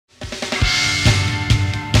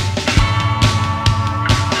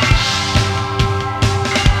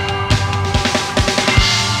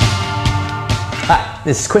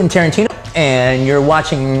this is Quentin Tarantino, and you're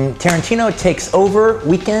watching Tarantino Takes Over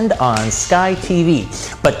Weekend on Sky TV.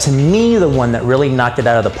 But to me, the one that really knocked it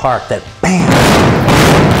out of the park, that bam!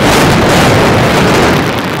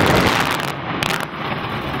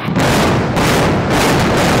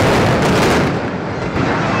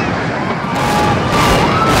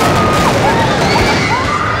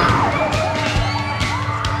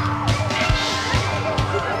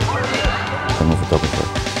 I'm a photographer,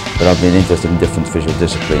 but I've been interested in different visual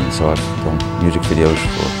disciplines, so I've done music videos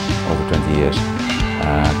for over 20 years,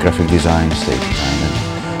 graphic design, stage design,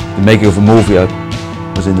 and the making of a movie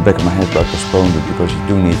was in the back of my head, but I postponed it because you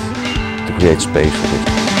do need to create space for this.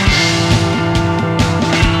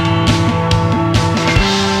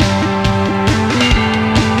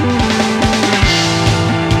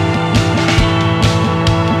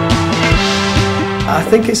 I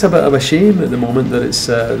think it's a bit of a shame at the moment that it's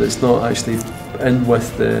not actually in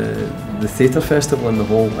with the theatre festival and the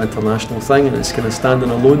whole international thing, and it's kind of standing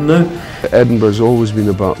alone now. Edinburgh's always been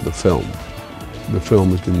about the film. The film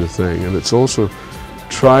has been the thing, and it's also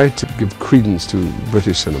tried to give credence to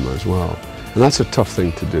British cinema as well, and that's a tough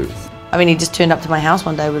thing to do. I mean, he just turned up to my house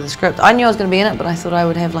one day with a script. I knew I was going to be in it, but I thought I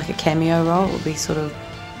would have like a cameo role. It would be sort of...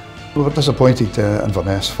 We were disappointed in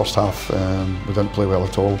Inverness. First half we didn't play well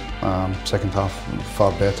at all. Second half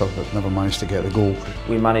far better, but never managed to get the goal.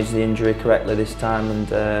 We managed the injury correctly this time,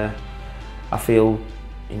 and I feel,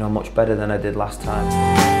 much better than I did last time.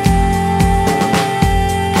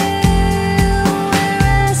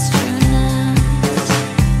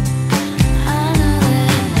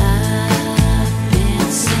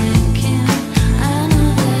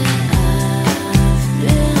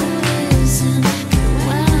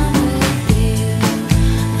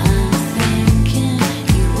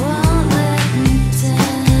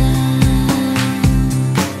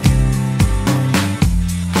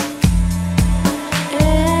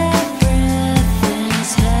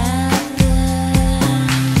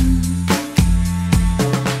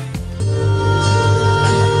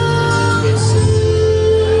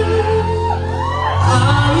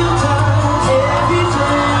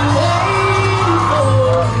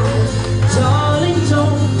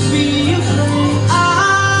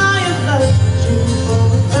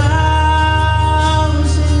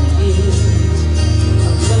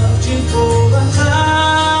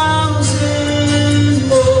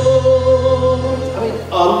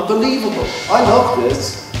 Unbelievable. I love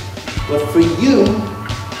this, but for you,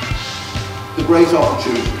 the great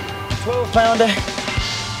opportunity. 12-pounder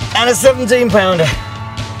and a 17-pounder.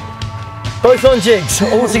 Both on jigs,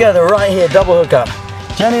 all together right here, double hook up.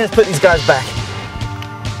 Jenny, let's put these guys back.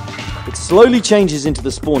 It slowly changes into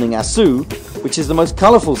the spawning Asu, which is the most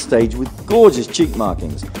colourful stage with gorgeous cheek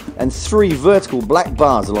markings and 3 vertical black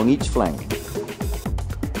bars along each flank.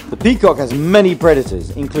 The peacock has many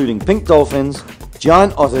predators, including pink dolphins,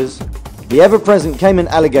 giant otters, the ever-present Cayman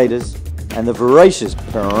alligators, and the voracious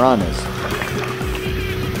piranhas.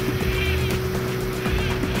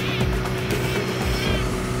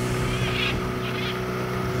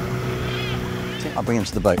 I'll bring him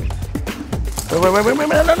to the boat. Wait,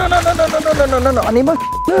 no, I need my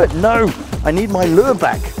lure. No, I need my lure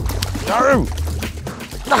back. No.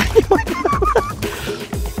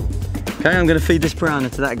 Okay, I'm going to feed this piranha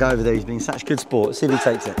to that guy over there. He's been such good sport. Let's see if he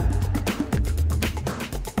takes it.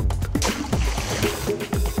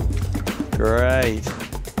 Great.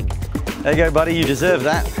 There you go, buddy. You deserve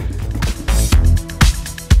that.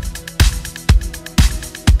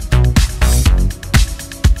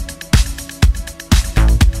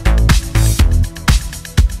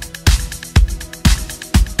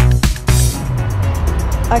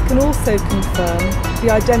 I can also confirm the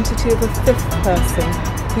identity of a 5th person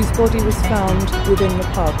whose body was found within the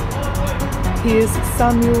pub. He is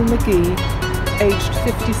Samuel McGee, aged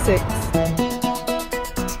 56.